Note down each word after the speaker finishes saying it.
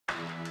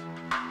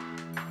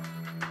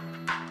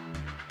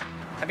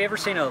Have you ever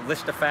seen a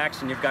list of facts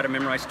and you've got to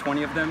memorize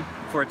 20 of them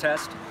for a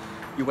test?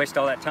 You waste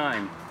all that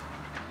time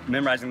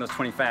memorizing those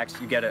 20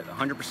 facts, you get it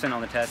 100%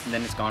 on the test, and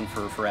then it's gone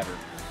for forever.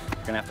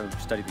 You're gonna have to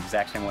study the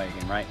exact same way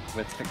again, right?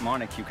 With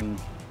Picmonic, you can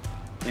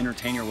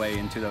entertain your way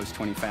into those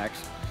 20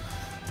 facts,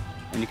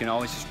 and you can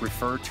always just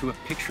refer to a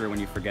picture when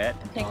you forget.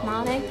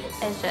 Picmonic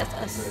is just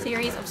a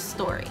series of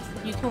stories.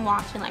 You can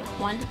watch in like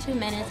 1 to 2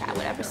 minutes at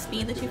whatever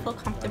speed that you feel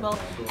comfortable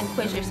and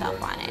quiz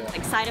yourself on it.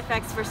 Like side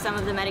effects for some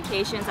of the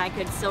medications, I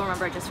could still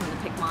remember just from the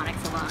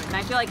Picmonics alone. And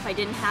I feel like if I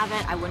didn't have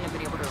it, I wouldn't have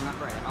been able to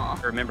remember it at all.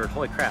 I remembered,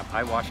 holy crap,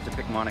 I watched a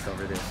Picmonic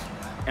over this.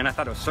 And I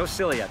thought it was so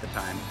silly at the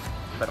time,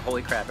 but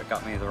holy crap, it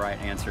got me the right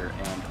answer,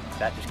 and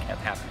that just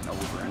kept happening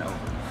over and over.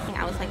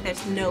 I was like,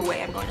 there's no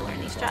way I'm going to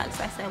learn these drugs.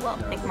 So I said, well,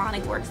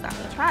 Picmonic works, let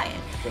me try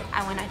it.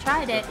 And when I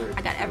tried it,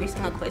 I got every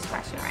single quiz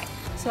question right.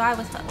 So I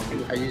was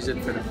hooked. I used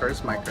it for the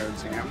first micro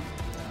exam,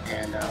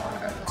 and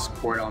I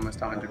scored almost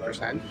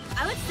 100%.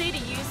 I would say to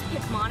use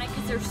Picmonic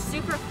because they're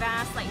super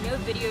fast, like no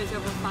video is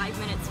over 5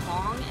 minutes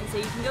long, and so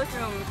you can go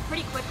through them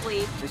pretty quickly.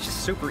 It's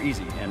just super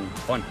easy and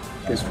fun.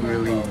 This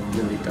really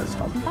does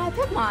help. Buy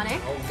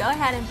Picmonic. Go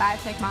ahead and buy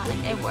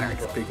Picmonic. It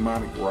works.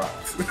 Picmonic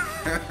rocks.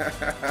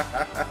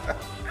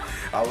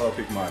 I love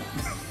Picmonic.